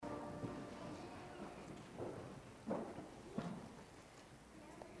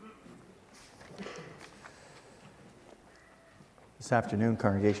This afternoon,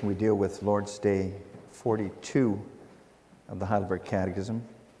 congregation, we deal with Lord's Day 42 of the Heidelberg Catechism.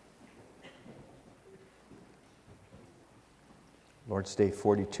 Lord's Day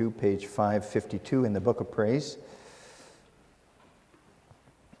 42, page 552 in the Book of Praise.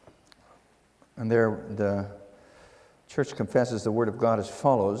 And there the Church confesses the Word of God as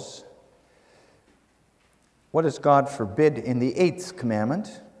follows. What does God forbid in the 8th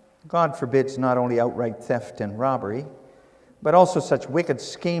commandment? God forbids not only outright theft and robbery, but also such wicked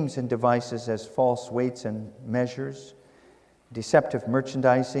schemes and devices as false weights and measures, deceptive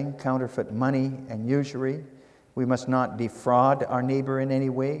merchandising, counterfeit money, and usury. We must not defraud our neighbor in any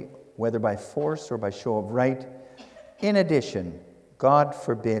way, whether by force or by show of right. In addition, God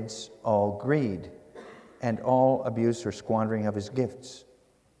forbids all greed and all abuse or squandering of his gifts.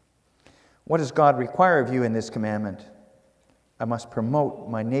 What does God require of you in this commandment? I must promote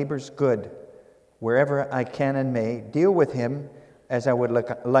my neighbor's good wherever I can and may, deal with him as I would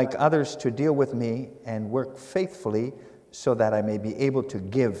like others to deal with me, and work faithfully so that I may be able to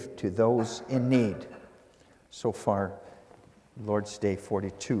give to those in need. So far, Lord's Day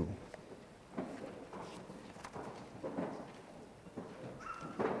 42.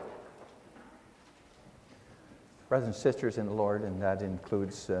 Brothers and sisters in the Lord, and that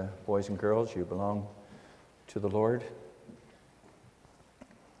includes boys and girls, you belong to the Lord.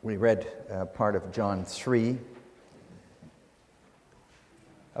 We read part of John 3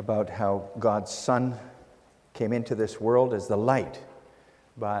 about how God's Son came into this world as the light,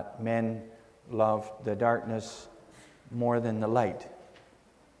 but men loved the darkness more than the light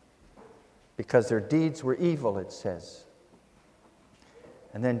because their deeds were evil, it says.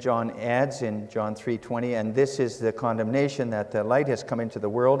 And then John adds in John 3:20, and this is the condemnation, that the light has come into the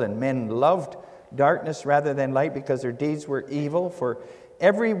world, and men loved darkness rather than light because their deeds were evil. For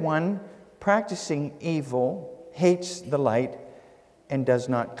everyone practicing evil hates the light and does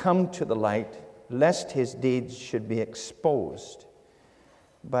not come to the light, lest his deeds should be exposed.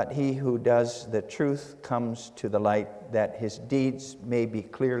 But he who does the truth comes to the light, that his deeds may be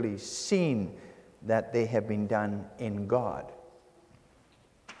clearly seen, that they have been done in God.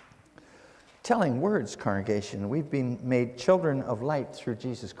 Telling words, congregation. We've been made children of light through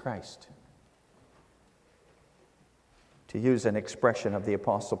Jesus Christ. To use an expression of the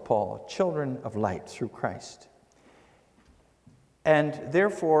Apostle Paul, children of light through Christ. And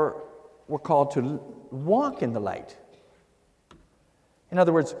therefore, we're called to walk in the light. In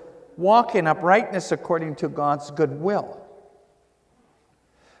other words, walk in uprightness according to God's good will.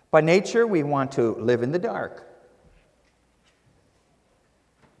 By nature, we want to live in the dark.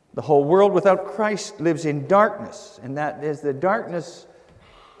 The whole world without Christ lives in darkness, and that is the darkness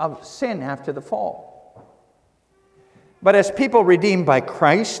of sin after the fall. But as people redeemed by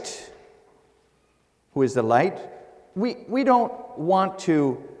Christ, who is the light, we don't want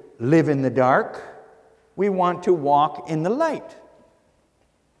to live in the dark. We want to walk in the light.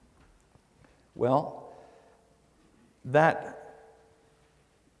 Well, that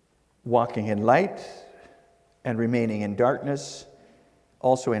walking in light and remaining in darkness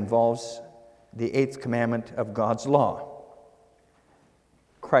also involves the 8th commandment of God's law.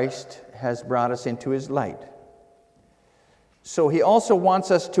 Christ has brought us into his light. So he also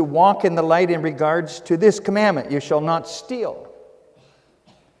wants us to walk in the light in regards to this commandment: you shall not steal.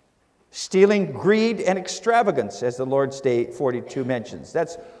 Stealing, greed, and extravagance, as the Lord's Day 42 mentions.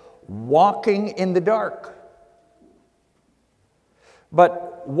 That's walking in the dark.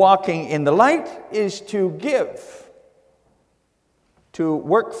 But walking in the light is to give, to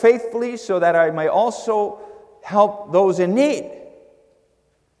work faithfully so that I may also help those in need.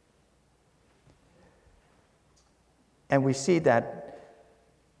 And we see that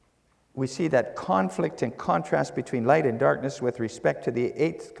conflict and contrast between light and darkness with respect to the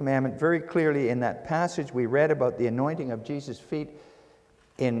 8th commandment very clearly in that passage we read about the anointing of Jesus' feet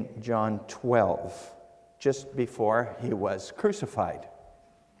in John 12, just before he was crucified.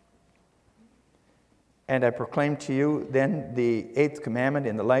 And I proclaim to you then the 8th commandment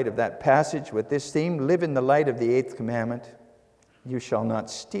in the light of that passage with this theme: live in the light of the 8th commandment, you shall not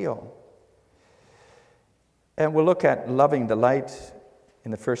steal. And we'll look at loving the light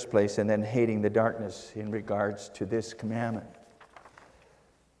in the first place and then hating the darkness in regards to this commandment.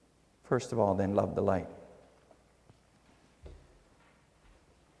 First of all, then, love the light.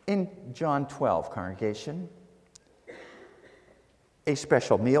 In John 12, congregation, a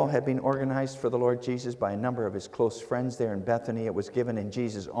special meal had been organized for the Lord Jesus by a number of his close friends there in Bethany. It was given in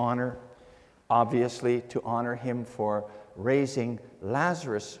Jesus' honor, obviously to honor him for raising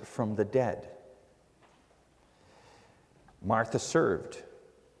Lazarus from the dead. Martha served,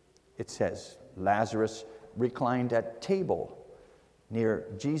 it says. Lazarus reclined at table near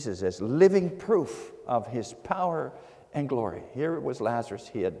Jesus as living proof of his power and glory. Here was Lazarus.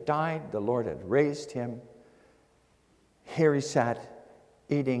 He had died. The Lord had raised him. Here he sat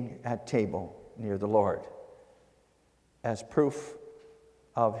eating at table near the Lord as proof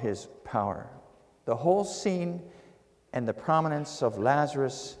of his power. The whole scene and the prominence of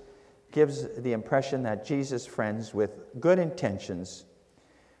Lazarus gives the impression that Jesus' friends with good intentions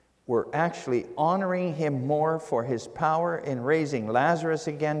were actually honoring him more for his power in raising Lazarus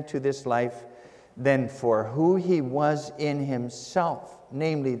again to this life than for who he was in himself,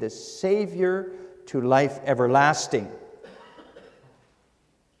 namely the Savior to life everlasting.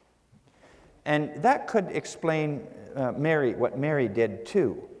 And that could explain what Mary did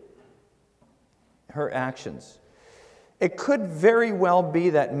too, her actions. It could very well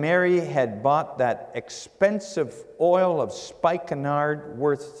be that Mary had bought that expensive oil of spikenard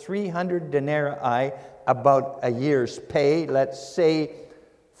worth 300 denarii, about a year's pay, let's say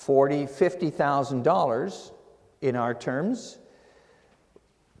 $40,000, $50,000 in our terms,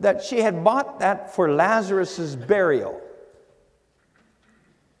 that she had bought that for Lazarus' burial.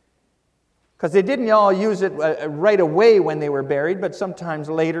 Because they didn't all use it right away when they were buried, but sometimes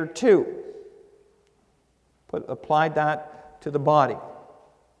later too. Applied that to the body.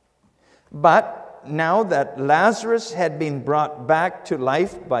 But now that Lazarus had been brought back to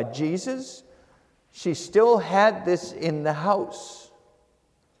life by Jesus, she still had this in the house.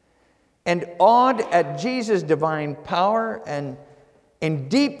 And awed at Jesus' divine power and in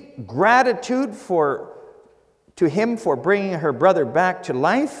deep gratitude to him for bringing her brother back to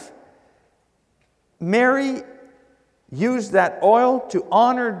life, Mary used that oil to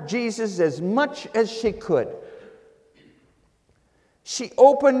honor Jesus as much as she could. She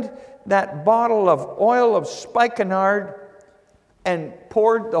opened that bottle of oil of spikenard and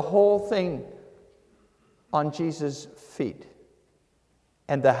poured the whole thing on Jesus' feet.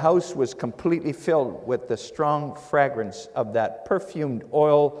 And the house was completely filled with the strong fragrance of that perfumed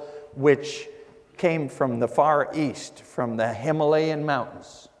oil which came from the Far East, from the Himalayan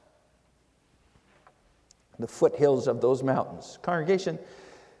mountains, the foothills of those mountains. Congregation,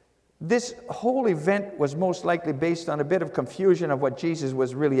 this whole event was most likely based on a bit of confusion of what Jesus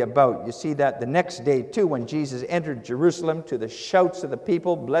was really about. You see that the next day too, when Jesus entered Jerusalem, to the shouts of the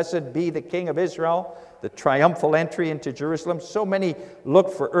people, "Blessed be the King of Israel," the triumphal entry into Jerusalem. So many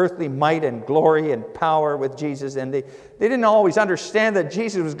looked for earthly might and glory and power with Jesus, and they didn't always understand that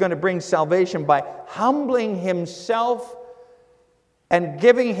Jesus was going to bring salvation by humbling himself and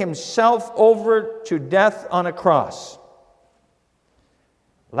giving himself over to death on a cross.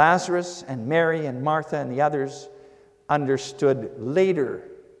 Lazarus and Mary and Martha and the others understood later.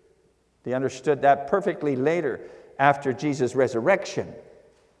 They understood that perfectly later, after Jesus' resurrection.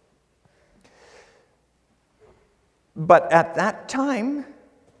 But at that time,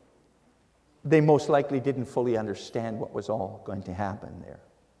 they most likely didn't fully understand what was all going to happen there.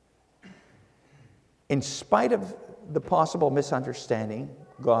 In spite of the possible misunderstanding,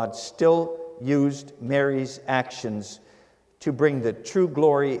 God still used Mary's actions to bring the true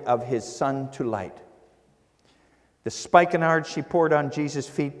glory of his Son to light. The spikenard she poured on Jesus'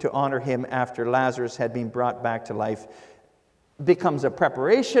 feet to honor him after Lazarus had been brought back to life becomes a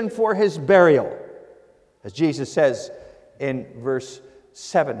preparation for his burial, as Jesus says in verse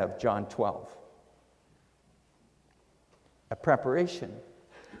 7 of John 12. A preparation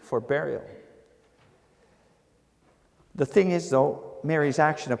for burial. The thing is, though, Mary's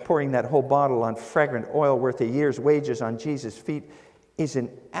action of pouring that whole bottle on fragrant oil worth a year's wages on Jesus' feet is an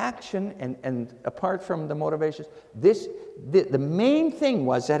action, and apart from the motivations, the main thing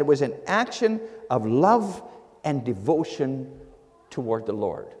was that it was an action of love and devotion toward the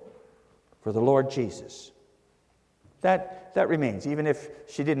Lord, for the Lord Jesus. That remains. Even if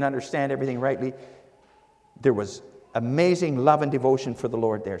she didn't understand everything rightly, there was amazing love and devotion for the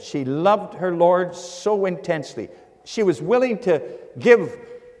Lord there. She loved her Lord so intensely. She was willing to give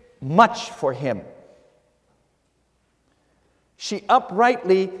much for him. She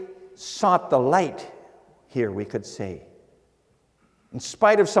uprightly sought the light, here we could say. In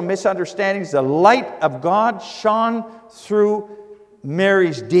spite of some misunderstandings, the light of God shone through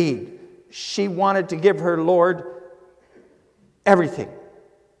Mary's deed. She wanted to give her Lord everything.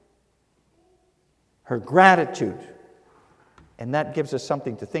 Her gratitude. And that gives us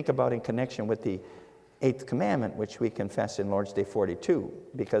something to think about in connection with the 8th commandment, which we confess in Lord's Day 42.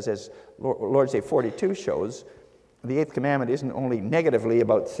 Because as Lord's Day 42 shows, the 8th commandment isn't only negatively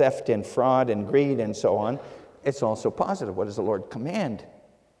about theft and fraud and greed and so on, it's also positive. What does the Lord command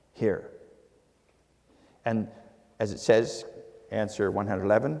here? And as it says, answer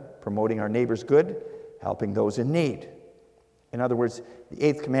 111, promoting our neighbor's good, helping those in need. In other words, the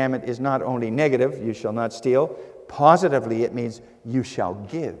eighth commandment is not only negative, you shall not steal. Positively, it means you shall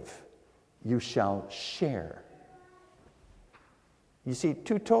give. You shall share. You see,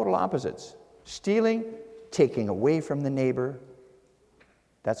 two total opposites. Stealing, taking away from the neighbor,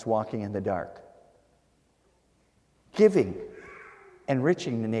 that's walking in the dark. Giving,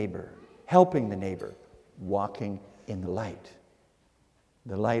 enriching the neighbor, helping the neighbor, walking in the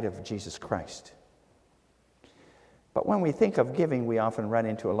light of Jesus Christ. But when we think of giving, we often run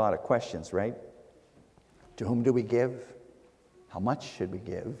into a lot of questions, right? To whom do we give? How much should we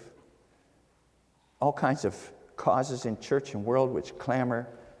give? All kinds of causes in church and world which clamor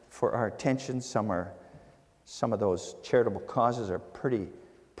for our attention. Some of those charitable causes are pretty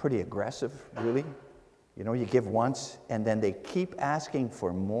aggressive, really. You know, you give once and then they keep asking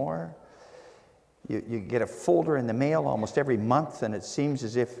for more. You get a folder in the mail almost every month, and it seems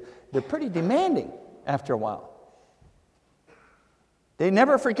as if they're pretty demanding after a while. They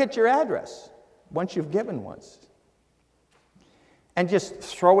never forget your address once you've given once. And just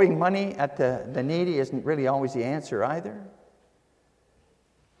throwing money at the needy isn't really always the answer either.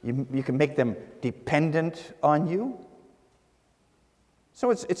 You can make them dependent on you. So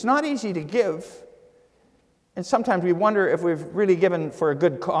it's not easy to give. And sometimes we wonder if we've really given for a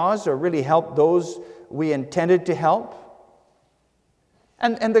good cause or really helped those we intended to help.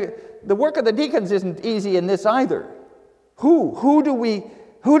 And the work of the deacons isn't easy in this either. Who do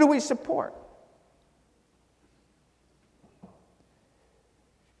we support?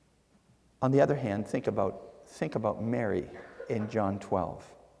 On the other hand, think about Mary in John 12.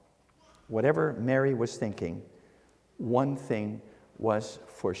 Whatever Mary was thinking, one thing was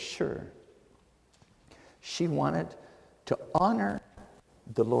for sure. She wanted to honor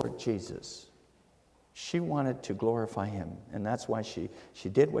the Lord Jesus. She wanted to glorify him, and that's why she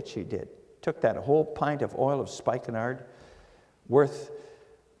did what she did. Took that whole pint of oil of spikenard, worth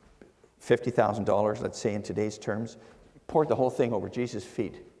 $50,000, let's say in today's terms, poured the whole thing over Jesus'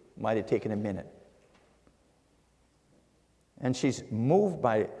 feet. Might have taken a minute. And she's moved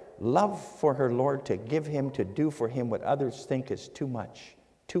by love for her Lord to give him, to do for him what others think is too much,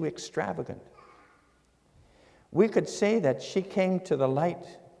 too extravagant. We could say that she came to the light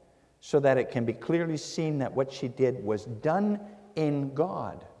so that it can be clearly seen that what she did was done in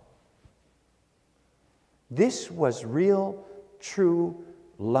God. This was real, true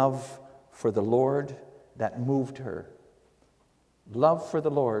love for the Lord that moved her. Love for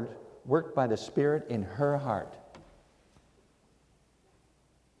the Lord worked by the Spirit in her heart.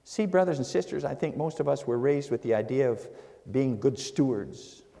 See, brothers and sisters, I think most of us were raised with the idea of being good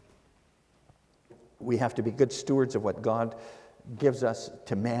stewards. We have to be good stewards of what God gives us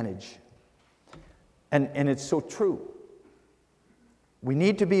to manage. And it's so true. We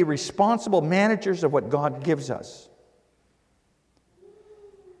need to be responsible managers of what God gives us.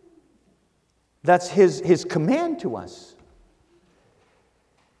 That's His command to us.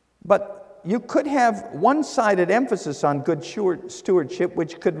 But you could have one-sided emphasis on good stewardship,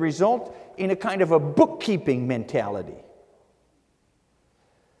 which could result in a kind of a bookkeeping mentality.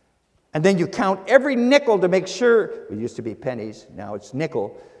 And then you count every nickel to make sure, it used to be pennies, now it's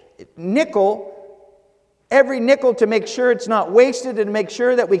nickel. Every nickel to make sure it's not wasted and make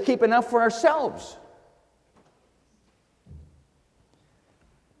sure that we keep enough for ourselves.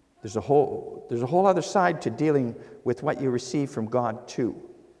 There's a whole other side to dealing with what you receive from God too.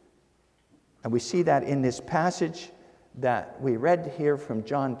 And we see that in this passage that we read here from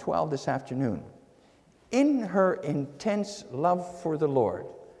John 12 this afternoon. In her intense love for the Lord,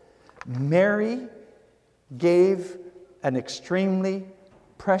 Mary gave an extremely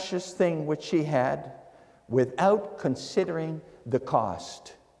precious thing which she had without considering the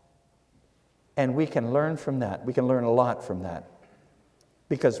cost. And we can learn from that. We can learn a lot from that.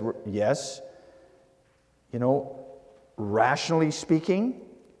 Because, yes, rationally speaking,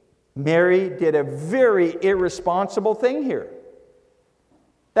 Mary did a very irresponsible thing here.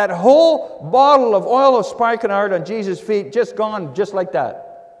 That whole bottle of oil of spikenard on Jesus' feet just gone just like that.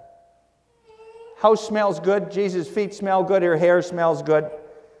 House smells good, Jesus' feet smell good, her hair smells good.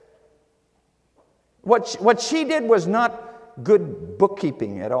 What she did was not good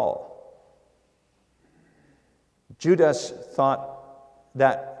bookkeeping at all. Judas thought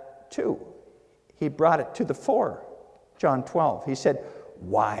that too. He brought it to the fore. John 12. He said,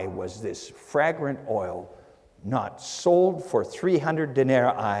 "Why was this fragrant oil not sold for 300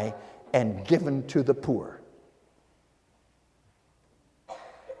 denarii and given to the poor?"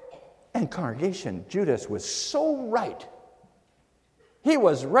 And congregation, Judas was so right. He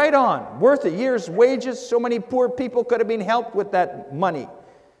was right on. Worth a year's wages. So many poor people could have been helped with that money.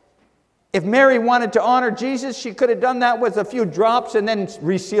 If Mary wanted to honor Jesus, she could have done that with a few drops and then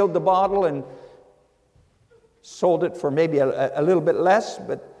resealed the bottle and sold it for maybe a little bit less,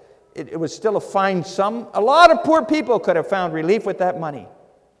 but it was still a fine sum. A lot of poor people could have found relief with that money.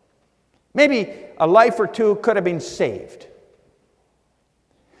 Maybe a life or two could have been saved.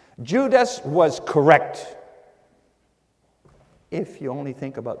 Judas was correct, if you only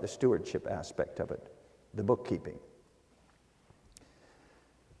think about the stewardship aspect of it, the bookkeeping.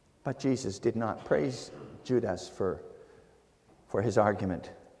 But Jesus did not praise Judas for his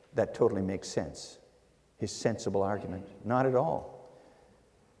argument. That totally makes sense. His sensible argument. Not at all.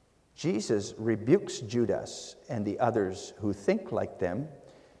 Jesus rebukes Judas and the others who think like them.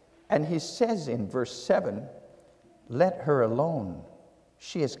 And he says in verse 7, "Let her alone.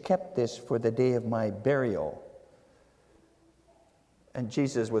 She has kept this for the day of my burial." And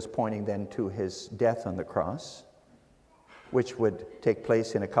Jesus was pointing then to his death on the cross, which would take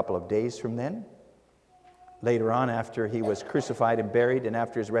place in a couple of days from then. Later on, after he was crucified and buried, and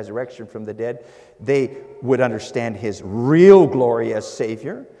after his resurrection from the dead, they would understand his real glory as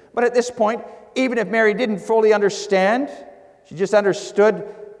Savior. But at this point, even if Mary didn't fully understand, she just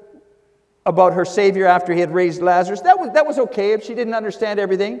understood about her Savior after he had raised Lazarus. That was okay if she didn't understand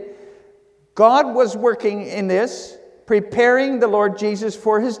everything. God was working in this, preparing the Lord Jesus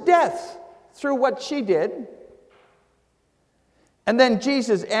for his death through what she did. And then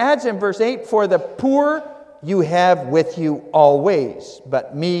Jesus adds in verse 8, "For the poor you have with you always,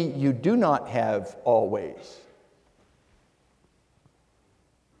 but me you do not have always."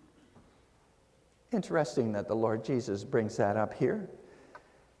 Interesting that the Lord Jesus brings that up here.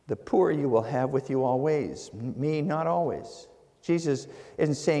 The poor you will have with you always, me not always. Jesus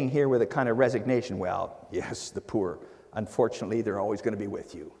isn't saying here with a kind of resignation, well, yes, the poor, unfortunately, they're always going to be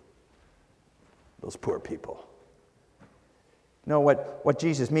with you. Those poor people. No, what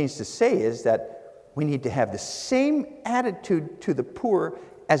Jesus means to say is that we need to have the same attitude to the poor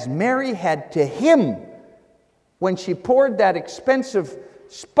as Mary had to him when she poured that expensive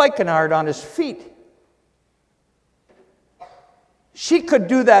spikenard on his feet. She could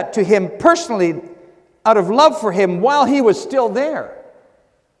do that to him personally out of love for him while he was still there.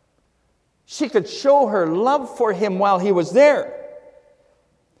 She could show her love for him while he was there.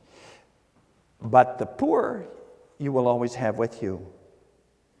 But the poor you will always have with you.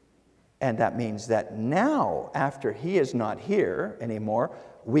 And that means that now, after he is not here anymore,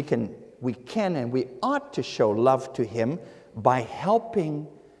 we can and we ought to show love to him by helping,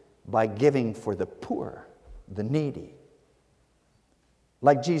 by giving for the poor, the needy.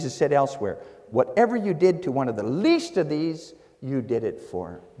 Like Jesus said elsewhere, whatever you did to one of the least of these, you did it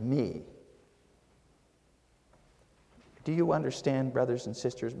for me. Do you understand, brothers and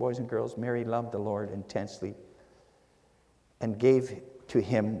sisters, boys and girls? Mary loved the Lord intensely and gave to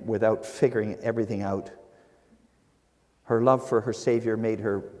him without figuring everything out. Her love for her Savior made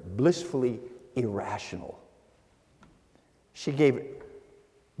her blissfully irrational. She gave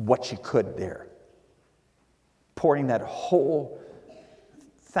what she could there, pouring that whole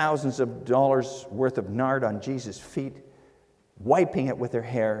thousands of dollars worth of nard on Jesus' feet, wiping it with her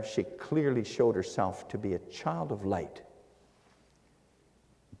hair. She clearly showed herself to be a child of light.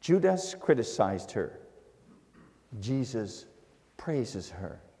 Judas criticized her. Jesus praises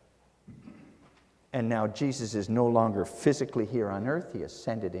her. And now Jesus is no longer physically here on earth. He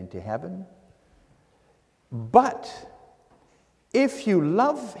ascended into heaven. But if you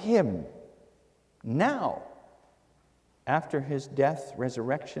love him now, after his death,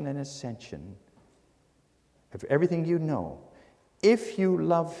 resurrection, and ascension, of everything you know, if you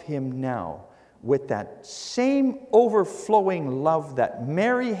love him now with that same overflowing love that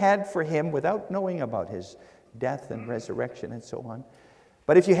Mary had for him without knowing about his death and resurrection and so on,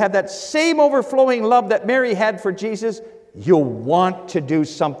 but if you have that same overflowing love that Mary had for Jesus, you'll want to do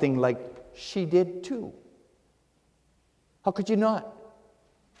something like she did too. How could you not?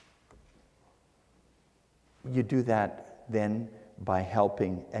 You do that then by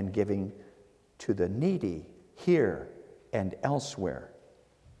helping and giving to the needy here and elsewhere.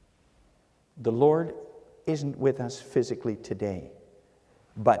 The Lord isn't with us physically today,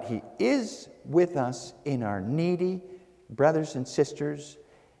 but he is with us in our needy brothers and sisters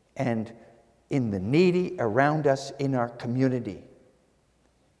and in the needy around us in our community.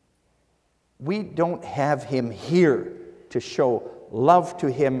 We don't have him here to show love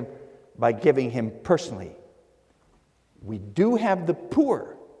to him by giving him personally. We do have the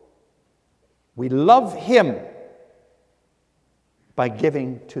poor. We love him by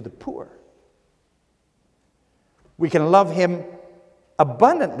giving to the poor. We can love him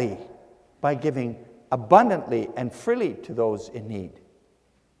abundantly by giving abundantly and freely to those in need.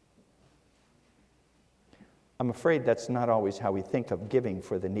 I'm afraid that's not always how we think of giving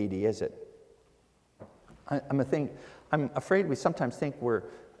for the needy, is it? I'm afraid we sometimes think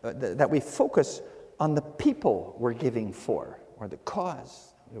that we focus on the people we're giving for, or the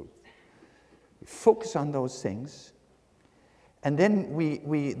cause. We focus on those things, and then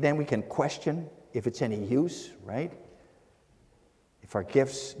we can question if it's any use, right? If our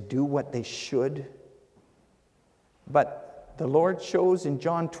gifts do what they should. But the Lord shows in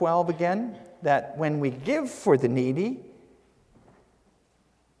John 12 again that when we give for the needy,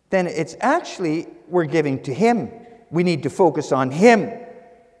 then it's actually we're giving to Him. We need to focus on Him.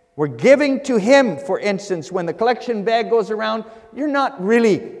 We're giving to Him. For instance, when the collection bag goes around, you're not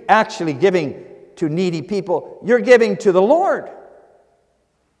really actually giving to needy people. You're giving to the Lord.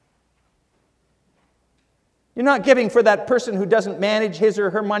 You're not giving for that person who doesn't manage his or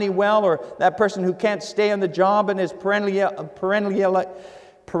her money well, or that person who can't stay on the job and is perennially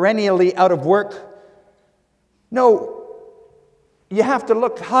out of work. No, you have to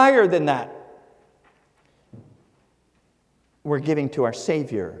look higher than that. We're giving to our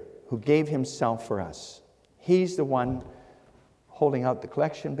Savior who gave Himself for us. He's the one holding out the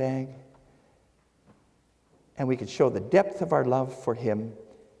collection bag, and we can show the depth of our love for Him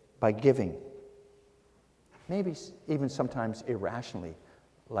by giving. Maybe even sometimes irrationally,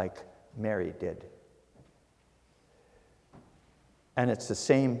 like Mary did. And it's the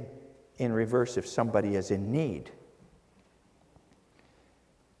same in reverse if somebody is in need.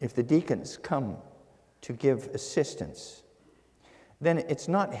 If the deacons come to give assistance, then it's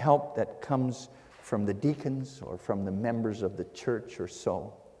not help that comes from the deacons or from the members of the church or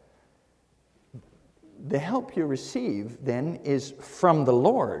so. The help you receive then is from the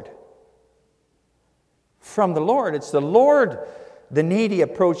Lord. From the Lord. It's the Lord the needy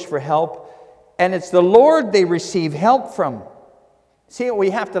approach for help, and it's the Lord they receive help from. See, we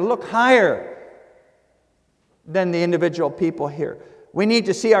have to look higher than the individual people here. We need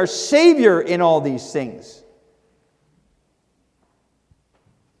to see our Savior in all these things.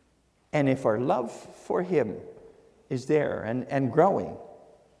 And if our love for Him is there and growing,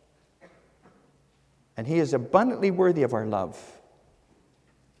 and He is abundantly worthy of our love,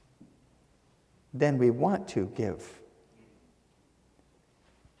 then we want to give.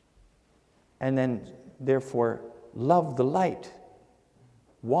 And then, therefore, love the light.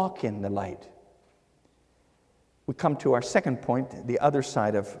 Walk in the light. We come to our second point, the other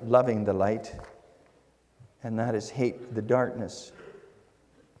side of loving the light, and that is hate the darkness.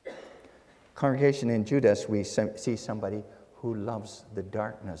 Congregation, in Judas, we see somebody who loves the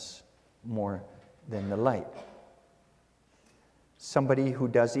darkness more than the light. Somebody who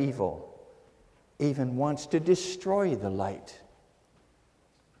does evil, even wants to destroy the light.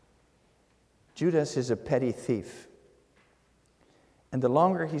 Judas is a petty thief. And the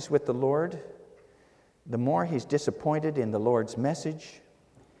longer he's with the Lord, the more he's disappointed in the Lord's message,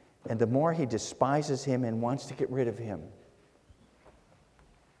 and the more he despises Him and wants to get rid of Him.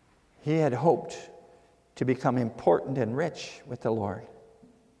 He had hoped to become important and rich with the Lord.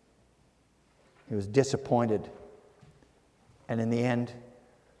 He was disappointed. And in the end,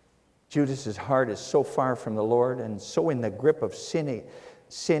 Judas's heart is so far from the Lord and so in the grip of sin,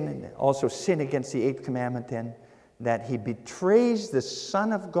 also sin against the 8th commandment then, that he betrays the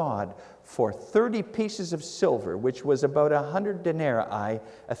Son of God for 30 pieces of silver, which was about 100 denarii,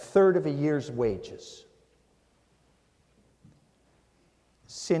 a third of a year's wages.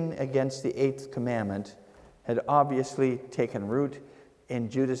 Sin against the 8th commandment had obviously taken root in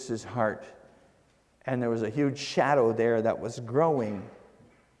Judas's heart, and there was a huge shadow there that was growing.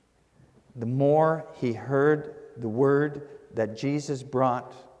 The more he heard the word that Jesus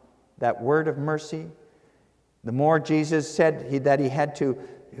brought, that word of mercy, the more Jesus said that he had to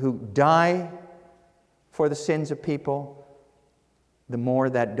die for the sins of people, the more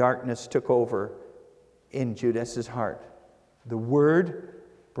that darkness took over in Judas's heart. The word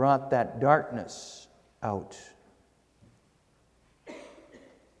brought that darkness out.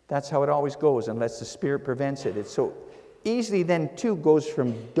 That's how it always goes, unless the Spirit prevents it. It so easily then too goes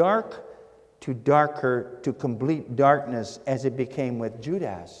from dark to darker to complete darkness, as it became with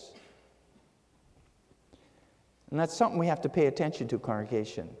Judas. And that's something we have to pay attention to,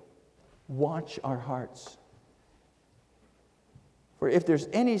 congregation. Watch our hearts. For if there's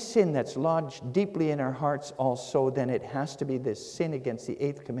any sin that's lodged deeply in our hearts also, then it has to be this sin against the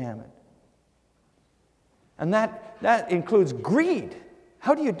 8th commandment. And that includes greed.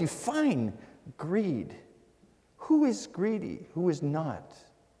 How do you define greed? Who is greedy? Who is not?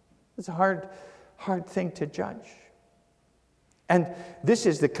 It's a hard thing to judge. And this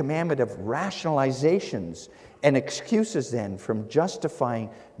is the commandment of rationalizations and excuses then from justifying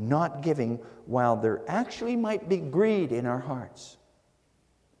not giving while there actually might be greed in our hearts.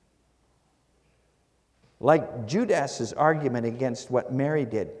 Like Judas's argument against what Mary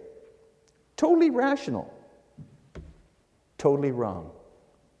did. Totally rational. Totally wrong.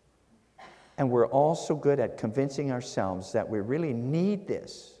 And we're all so good at convincing ourselves that we really need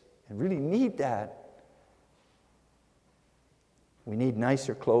this and really need that. We need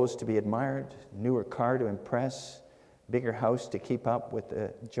nicer clothes to be admired, newer car to impress, bigger house to keep up with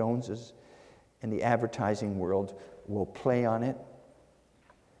the Joneses. And the advertising world will play on it,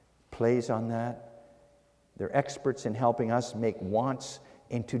 plays on that. They're experts in helping us make wants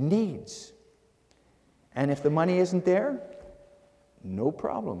into needs. And if the money isn't there, no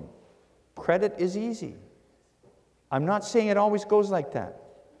problem. Credit is easy. I'm not saying it always goes like that,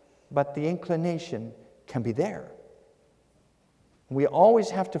 but the inclination can be there. We always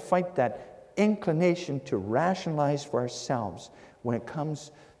have to fight that inclination to rationalize for ourselves when it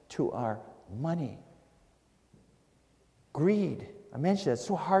comes to our money. Greed. I mentioned that. It's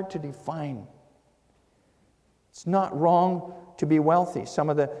so hard to define. It's not wrong to be wealthy. Some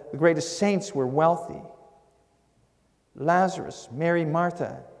of the greatest saints were wealthy. Lazarus, Mary,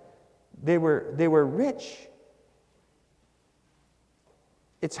 Martha, they were rich.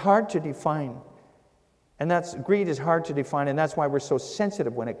 It's hard to define. And greed is hard to define, and that's why we're so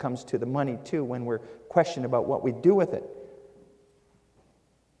sensitive when it comes to the money too, when we're questioned about what we do with it.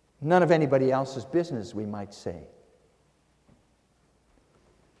 None of anybody else's business, we might say.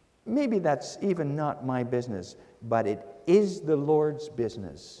 Maybe that's even not my business, but it is the Lord's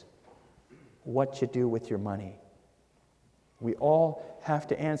business, what you do with your money. We all have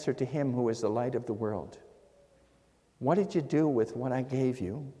to answer to Him who is the light of the world. What did you do with what I gave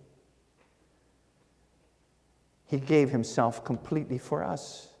you? He gave Himself completely for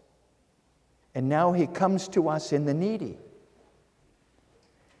us. And now He comes to us in the needy.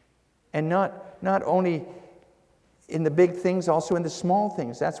 And not only in the big things, also in the small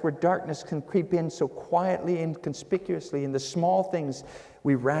things. That's where darkness can creep in so quietly and conspicuously. In the small things,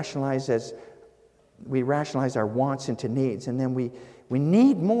 we rationalize our wants into needs. And then we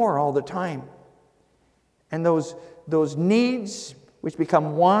need more all the time. And those needs, which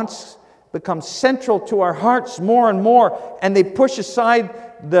become wants, become central to our hearts more and more, and they push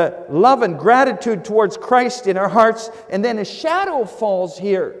aside the love and gratitude towards Christ in our hearts, and then a shadow falls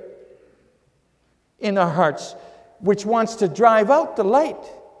here in our hearts, which wants to drive out the light.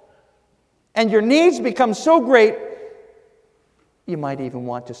 And your needs become so great, you might even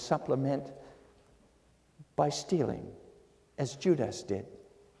want to supplement by stealing, as Judas did.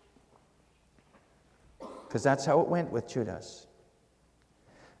 Because that's how it went with Judas.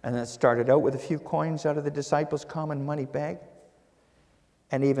 And it started out with a few coins out of the disciples' common money bag.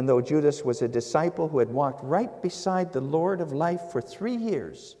 And even though Judas was a disciple who had walked right beside the Lord of life for 3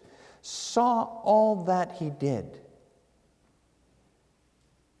 years, saw all that He did,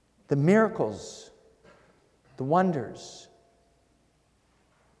 the miracles, the wonders,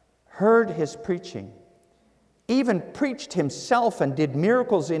 heard His preaching, even preached himself and did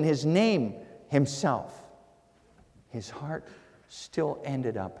miracles in His name himself, his heart still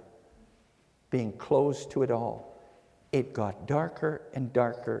ended up being closed to it all. It got darker and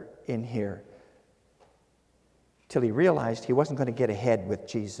darker in here till he realized he wasn't going to get ahead with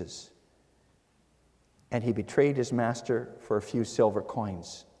Jesus. And he betrayed his master for a few silver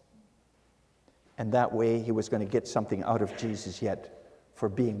coins. And that way he was going to get something out of Jesus yet for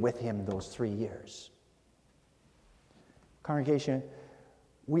being with Him those 3 years. Congregation,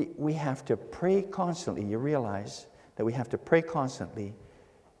 we have to pray constantly. You realize that we have to pray constantly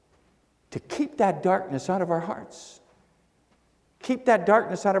to keep that darkness out of our hearts. Keep that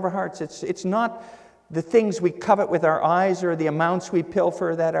darkness out of our hearts. It's not the things we covet with our eyes or the amounts we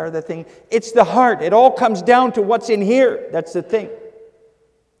pilfer that are the thing. It's the heart. It all comes down to what's in here. That's the thing.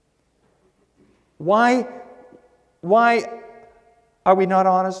 Why are we not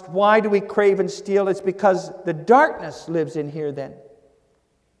honest? Why do we crave and steal? It's because the darkness lives in here then.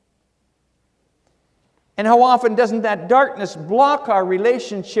 And how often doesn't that darkness block our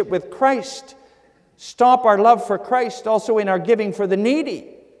relationship with Christ? Stop our love for Christ also in our giving for the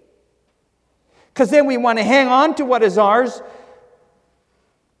needy. Because then we want to hang on to what is ours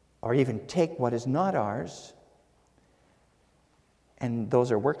or even take what is not ours. And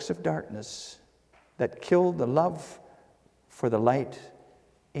those are works of darkness that kill the love for the light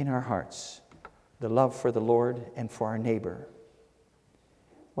in our hearts, the love for the Lord and for our neighbor.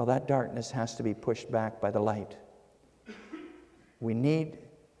 Well, that darkness has to be pushed back by the light. We need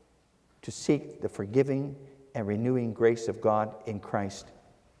to seek the forgiving and renewing grace of God in Christ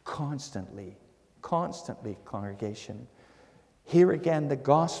constantly, congregation. Hear again the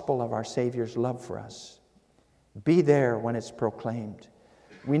gospel of our Savior's love for us. Be there when it's proclaimed.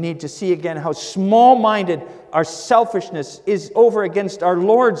 We need to see again how small-minded our selfishness is over against our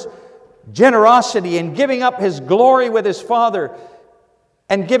Lord's generosity in giving up His glory with His Father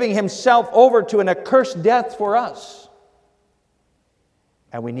and giving Himself over to an accursed death for us.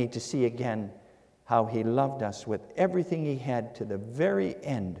 And we need to see again how He loved us with everything He had to the very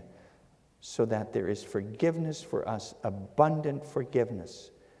end, so that there is forgiveness for us, abundant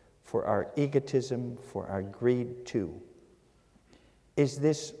forgiveness for our egotism, for our greed too. Is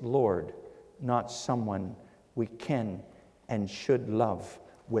this Lord not someone we can and should love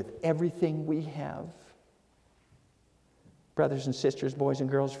with everything we have? Brothers and sisters, boys and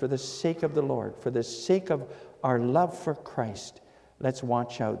girls, for the sake of the Lord, for the sake of our love for Christ, let's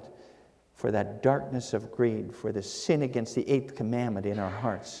watch out for that darkness of greed, for the sin against the 8th commandment in our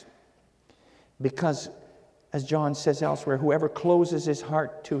hearts. Because, as John says elsewhere, whoever closes his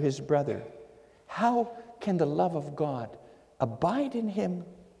heart to his brother, how can the love of God abide in him?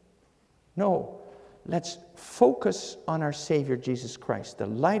 No, let's focus on our Savior Jesus Christ, the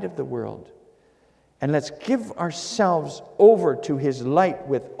light of the world, and let's give ourselves over to His light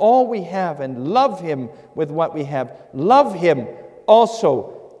with all we have and love Him with what we have. Love Him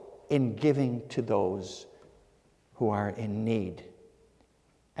also in giving to those who are in need.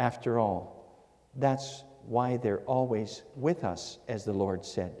 After all, that's why they're always with us, as the Lord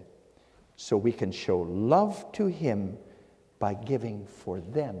said, so we can show love to Him by giving for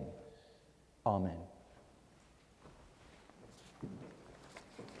them. Amen.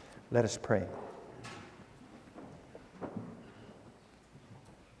 Let us pray.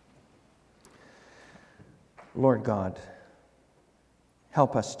 Lord God,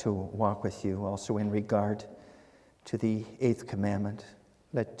 help us to walk with You also in regard to the 8th commandment.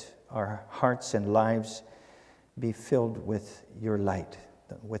 Let our hearts and lives be filled with Your light,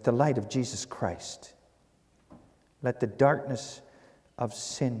 with the light of Jesus Christ. Let the darkness of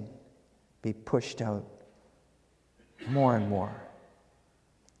sin be pushed out more and more.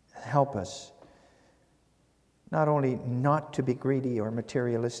 Help us not only not to be greedy or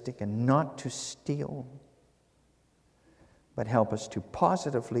materialistic and not to steal, but help us to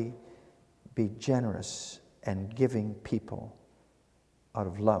positively be generous and giving people out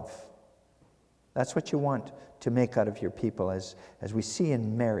of love. That's what You want to make out of Your people, as we see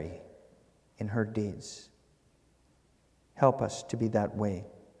in Mary, in her deeds. Help us to be that way.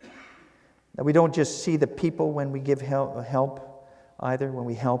 That we don't just see the people when we give help either, when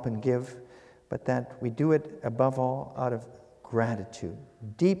we help and give, but that we do it above all out of gratitude,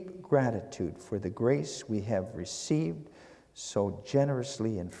 deep gratitude for the grace we have received so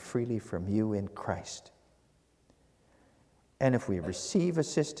generously and freely from You in Christ. And if we receive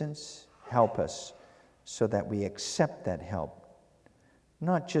assistance, help us so that we accept that help,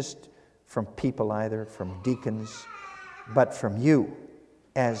 not just from people either, from deacons, but from You,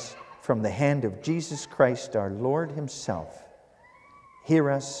 as from the hand of Jesus Christ, our Lord Himself.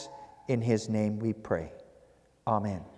 Hear us, in His name we pray. Amen.